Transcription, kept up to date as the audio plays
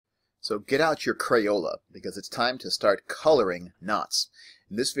So get out your Crayola, because it's time to start coloring knots.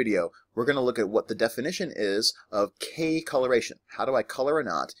 In this video, we're going to look at what the definition is of k-coloration. How do I color a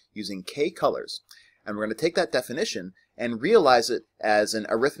knot using k colors? And we're going to take that definition and realize it as an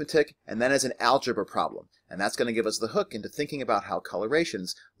arithmetic and then as an algebra problem. And that's going to give us the hook into thinking about how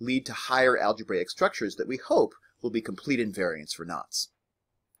colorations lead to higher algebraic structures that we hope will be complete invariants for knots.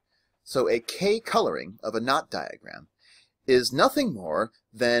 So a k-coloring of a knot diagram is nothing more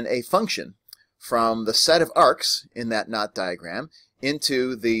than a function from the set of arcs in that knot diagram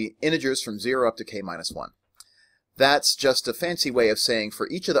into the integers from 0 up to k minus 1. That's just a fancy way of saying for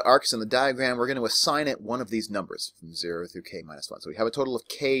each of the arcs in the diagram, we're going to assign it one of these numbers from 0 through k minus 1. So we have a total of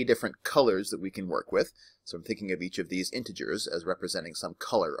k different colors that we can work with. So I'm thinking of each of these integers as representing some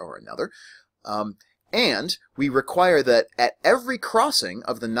color or another. And we require that at every crossing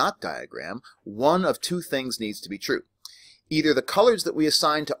of the knot diagram, one of two things needs to be true. Either the colors that we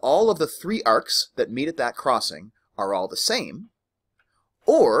assign to all of the three arcs that meet at that crossing are all the same,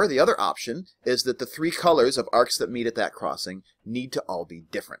 or the other option is that the three colors of arcs that meet at that crossing need to all be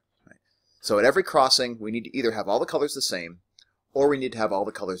different. Right? So at every crossing, we need to either have all the colors the same, or we need to have all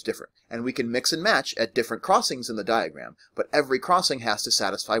the colors different. And we can mix and match at different crossings in the diagram, but every crossing has to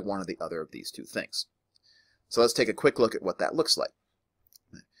satisfy one or the other of these two things. So let's take a quick look at what that looks like.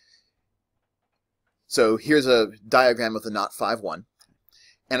 So here's a diagram of the knot 5-1.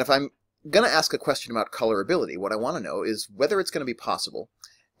 And if I'm going to ask a question about colorability, what I want to know is whether it's going to be possible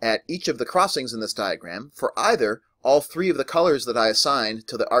at each of the crossings in this diagram for either all three of the colors that I assigned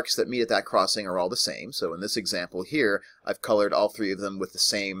to the arcs that meet at that crossing are all the same. So in this example here, I've colored all three of them with the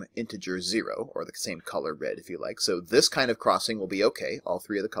same integer 0, or the same color red if you like. So this kind of crossing will be okay, all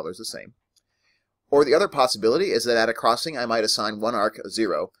three of the colors the same. Or the other possibility is that at a crossing I might assign one arc a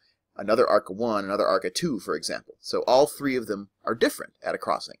 0, another arc a 1, another arc a 2, for example. So all three of them are different at a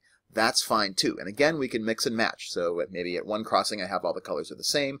crossing. That's fine too. And again, we can mix and match. So maybe at one crossing I have all the colors are the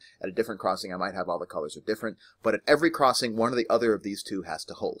same. At a different crossing I might have all the colors are different. But at every crossing, one or the other of these two has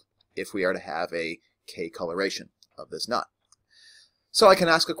to hold if we are to have a k-coloration of this knot. So I can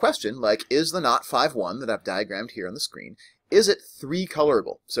ask a question like, is the knot 5-1 that I've diagrammed here on the screen, is it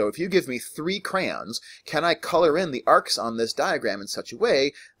 3-colorable? So if you give me 3 crayons, can I color in the arcs on this diagram in such a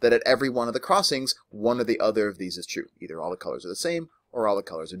way that at every one of the crossings, one or the other of these is true? Either all the colors are the same or all the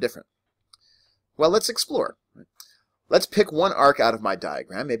colors are different. Well, let's explore. Let's pick one arc out of my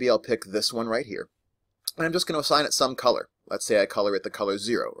diagram. Maybe I'll pick this one right here. And I'm just going to assign it some color. Let's say I color it the color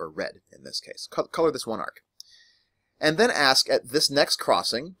 0, or red in this case. Color this one arc. And then ask at this next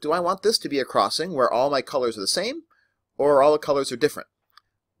crossing, do I want this to be a crossing where all my colors are the same, or all the colors are different?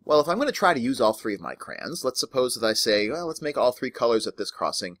 Well, if I'm going to try to use all three of my crayons, let's suppose that I say, well, let's make all three colors at this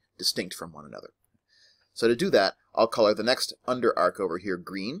crossing distinct from one another. So to do that, I'll color the next under arc over here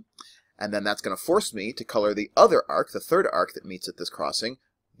green, and then that's going to force me to color the other arc, the third arc that meets at this crossing,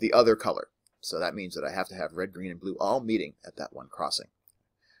 the other color. So that means that I have to have red, green, and blue all meeting at that one crossing.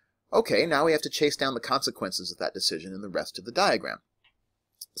 Okay, now we have to chase down the consequences of that decision in the rest of the diagram.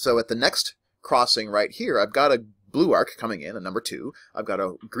 So at the next crossing right here, I've got a blue arc coming in, a number 2. I've got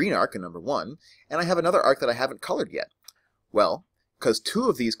a green arc, a number 1. And I have another arc that I haven't colored yet. Well, because 2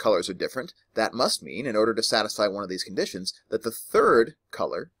 of these colors are different, that must mean, in order to satisfy one of these conditions, that the third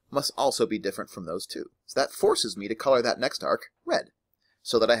color must also be different from those 2. So that forces me to color that next arc red,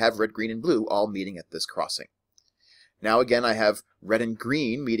 so that I have red, green, and blue all meeting at this crossing. Now again, I have red and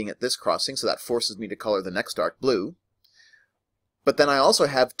green meeting at this crossing, so that forces me to color the next arc blue. But then I also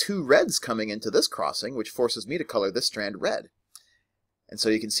have 2 reds coming into this crossing, which forces me to color this strand red. And so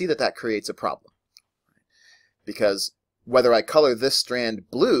you can see that that creates a problem. Because whether I color this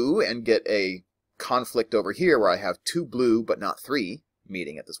strand blue and get a conflict over here where I have 2 blue but not 3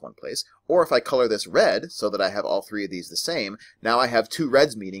 meeting at this one place, or if I color this red so that I have all 3 of these the same, now I have 2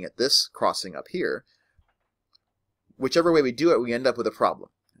 reds meeting at this crossing up here. Whichever way we do it, we end up with a problem.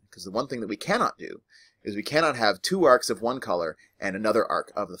 Because the one thing that we cannot do is we cannot have 2 arcs of one color and another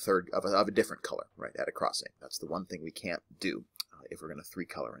arc of a different color right at a crossing. That's the one thing we can't do if we're going to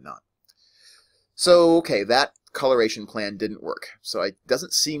 3-color a knot. So, okay, that coloration plan didn't work. So it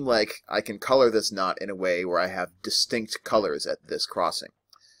doesn't seem like I can color this knot in a way where I have distinct colors at this crossing.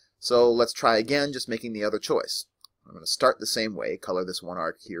 So let's try again, just making the other choice. I'm going to start the same way, color this one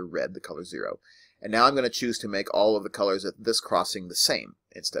arc here red, the color 0. And now I'm going to choose to make all of the colors at this crossing the same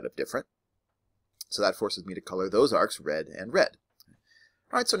instead of different. So that forces me to color those arcs red and red.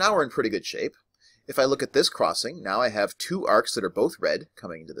 All right, so now we're in pretty good shape. If I look at this crossing, now I have 2 arcs that are both red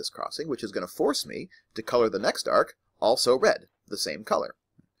coming into this crossing, which is going to force me to color the next arc also red, the same color.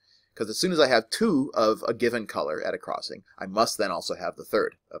 Because as soon as I have two of a given color at a crossing, I must then also have the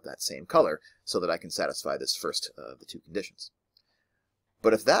third of that same color so that I can satisfy this first of the two conditions.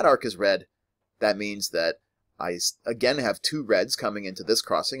 But if that arc is red, that means that I again have two reds coming into this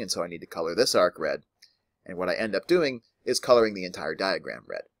crossing, and so I need to color this arc red. And what I end up doing is coloring the entire diagram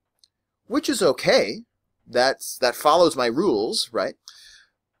red. Which is okay. That follows my rules, right?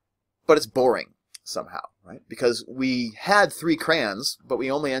 But it's boring somehow, right? Because we had three crayons, but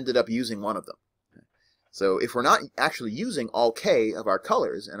we only ended up using one of them. So if we're not actually using all K of our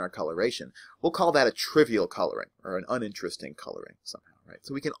colors in our coloration, we'll call that a trivial coloring, or an uninteresting coloring somehow, right?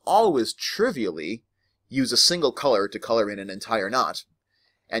 So we can always trivially use a single color to color in an entire knot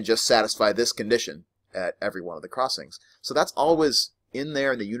and just satisfy this condition at every one of the crossings. So that's always in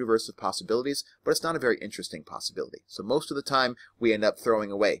there in the universe of possibilities, but it's not a very interesting possibility. So most of the time we end up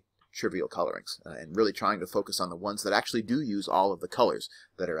throwing away trivial colorings and really trying to focus on the ones that actually do use all of the colors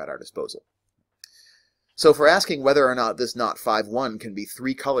that are at our disposal. So if we're asking whether or not this knot 5-1 can be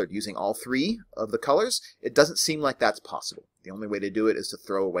three colored using all three of the colors, it doesn't seem like that's possible. The only way to do it is to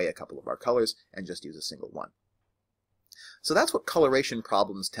throw away a couple of our colors and just use a single one. So that's what coloration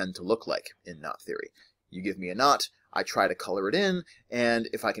problems tend to look like in knot theory. You give me a knot, I try to color it in, and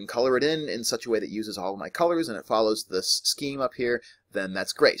if I can color it in such a way that uses all of my colors and it follows this scheme up here, then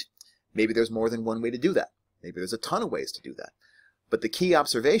that's great. Maybe there's more than one way to do that. Maybe there's a ton of ways to do that. But the key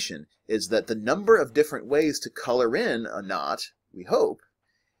observation is that the number of different ways to color in a knot, we hope,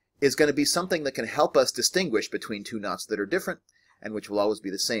 is going to be something that can help us distinguish between two knots that are different and which will always be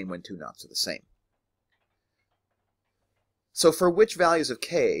the same when two knots are the same. So for which values of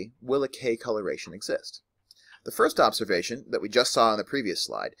K will a K coloration exist? The first observation that we just saw on the previous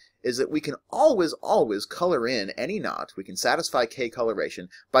slide is that we can always color in any knot. We can satisfy K coloration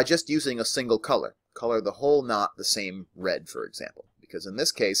by just using a single color. Color the whole knot the same red, for example, because in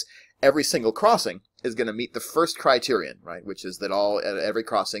this case, every single crossing is going to meet the first criterion, right, which is that at every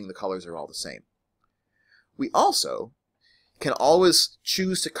crossing the colors are all the same. We also can always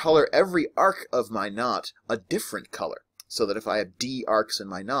choose to color every arc of my knot a different color. So that if I have D arcs in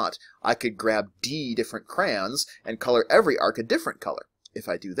my knot, I could grab D different crayons and color every arc a different color. If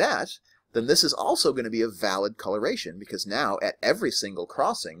I do that, then this is also going to be a valid coloration, because now at every single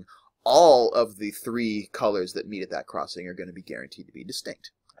crossing, all of the three colors that meet at that crossing are going to be guaranteed to be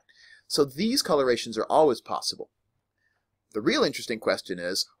distinct. So these colorations are always possible. The real interesting question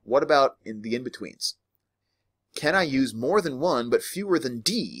is, what about in the in-betweens? Can I use more than one but fewer than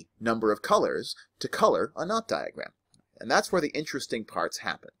D number of colors to color a knot diagram? And that's where the interesting parts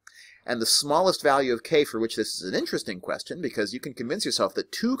happen. And the smallest value of K for which this is an interesting question, because you can convince yourself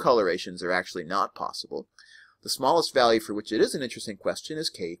that two colorations are actually not possible, the smallest value for which it is an interesting question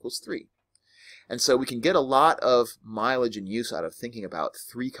is K equals 3. And so we can get a lot of mileage and use out of thinking about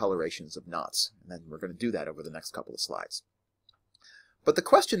three colorations of knots. And then we're going to do that over the next couple of slides. But the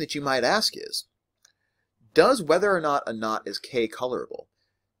question that you might ask is, does whether or not a knot is K colorable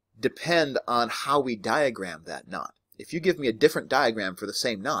depend on how we diagram that knot? If you give me a different diagram for the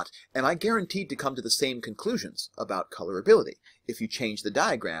same knot, am I guaranteed to come to the same conclusions about colorability if you change the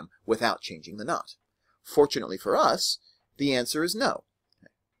diagram without changing the knot? Fortunately for us, the answer is no.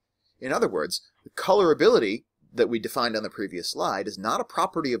 In other words, the colorability that we defined on the previous slide is not a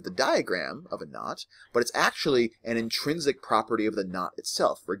property of the diagram of a knot, but it's actually an intrinsic property of the knot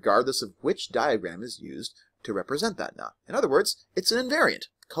itself, regardless of which diagram is used to represent that knot. In other words, it's an invariant.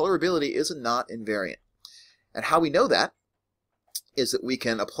 Colorability is a knot invariant. And how we know that is that we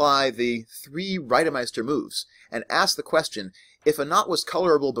can apply the three Reidemeister moves and ask the question, if a knot was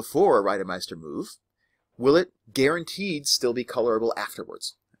colorable before a Reidemeister move, will it guaranteed still be colorable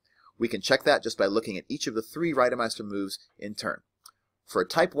afterwards? We can check that just by looking at each of the three Reidemeister moves in turn. For a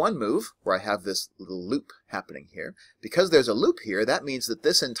type 1 move, where I have this little loop happening here, because there's a loop here, that means that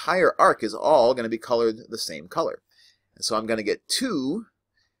this entire arc is all going to be colored the same color. And so I'm going to get two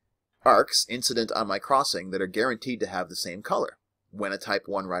arcs incident on my crossing that are guaranteed to have the same color when a type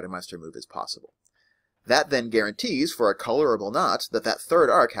 1 Reidemeister move is possible. That then guarantees for a colorable knot that that third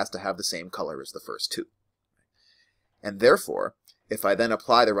arc has to have the same color as the first two. And therefore, if I then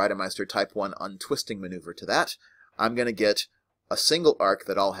apply the Reidemeister type 1 untwisting maneuver to that, I'm going to get a single arc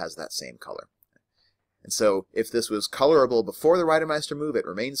that all has that same color. And so if this was colorable before the Reidemeister move, it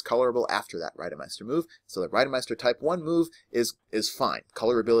remains colorable after that Reidemeister move. So the Reidemeister type 1 move is fine.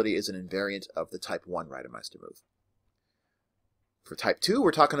 Colorability is an invariant of the type 1 Reidemeister move. For type 2,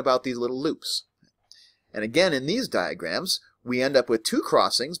 we're talking about these little loops. And again, in these diagrams, we end up with two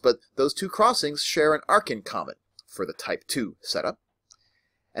crossings, but those two crossings share an arc in common for the type 2 setup.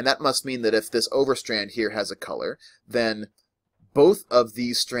 And that must mean that if this overstrand here has a color, then both of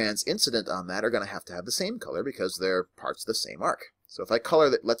these strands incident on that are going to have the same color because they're parts of the same arc. So if I color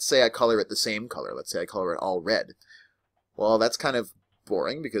that, let's say I color it the same color, let's say I color it all red. Well, that's kind of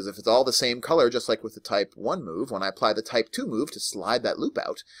boring because if it's all the same color, just like with the type 1 move, when I apply the type 2 move to slide that loop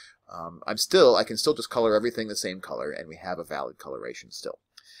out, I can still just color everything the same color and we have a valid coloration still.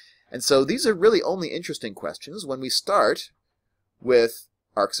 And so these are really only interesting questions when we start with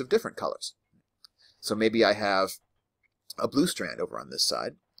arcs of different colors. So maybe I have a blue strand over on this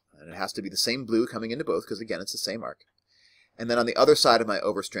side, and it has to be the same blue coming into both because again it's the same arc. And then on the other side of my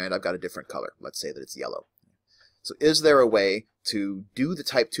overstrand I've got a different color. Let's say that it's yellow. So is there a way to do the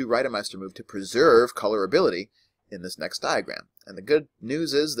type 2 Reidemeister move to preserve colorability in this next diagram? And the good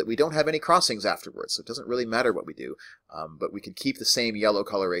news is that we don't have any crossings afterwards, so it doesn't really matter what we do, but we can keep the same yellow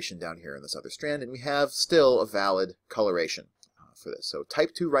coloration down here in this other strand, and we have still a valid coloration for this. So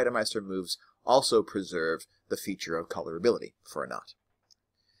type 2 Reidemeister moves also preserve the feature of colorability for a knot.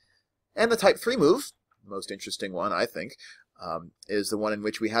 And the type 3 move, most interesting one I think, is the one in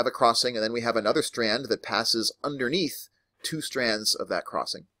which we have a crossing and then we have another strand that passes underneath 2 strands of that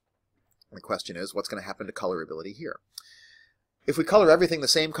crossing. And the question is, what's going to happen to colorability here? If we color everything the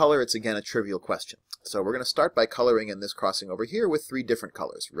same color, it's again a trivial question. So we're going to start by coloring in this crossing over here with 3 different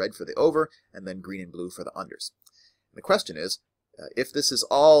colors, red for the over and then green and blue for the unders. And the question is, if this is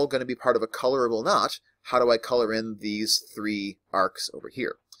all going to be part of a colorable knot, how do I color in these 3 arcs over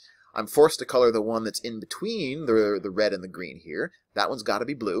here? I'm forced to color the one that's in between the red and the green here. That one's got to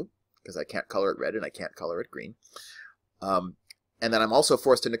be blue, because I can't color it red and I can't color it green. And then I'm also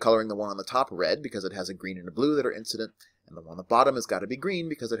forced into coloring the one on the top red, because it has a green and a blue that are incident. And the one on the bottom has got to be green,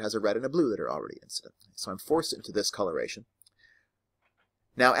 because it has a red and a blue that are already incident. So I'm forced into this coloration.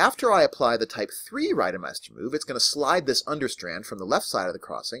 Now after I apply the type 3 Reidemeister move, it's going to slide this understrand from the left side of the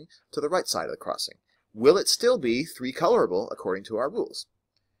crossing to the right side of the crossing. Will it still be 3 colorable according to our rules?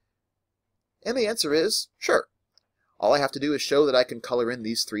 And the answer is, sure. All I have to do is show that I can color in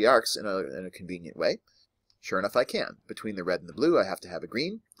these 3 arcs in a convenient way. Sure enough, I can. Between the red and the blue, I have to have a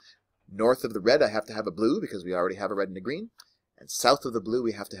green. North of the red, I have to have a blue because we already have a red and a green. And south of the blue,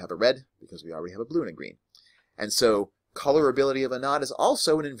 we have to have a red because we already have a blue and a green. And so colorability of a knot is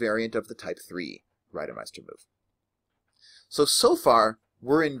also an invariant of the type 3 Reidemeister move. So far,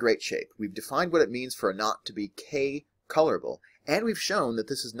 we're in great shape. We've defined what it means for a knot to be k-colorable. And we've shown that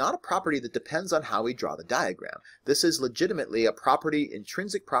this is not a property that depends on how we draw the diagram. This is legitimately a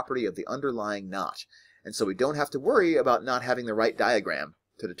intrinsic property of the underlying knot. And so we don't have to worry about not having the right diagram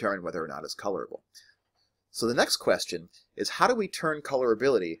to determine whether or not it's colorable. So the next question is, how do we turn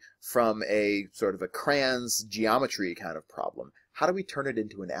colorability from a sort of a crayons geometry kind of problem? How do we turn it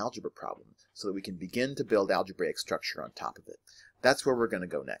into an algebra problem so that we can begin to build algebraic structure on top of it? That's where we're going to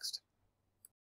go next.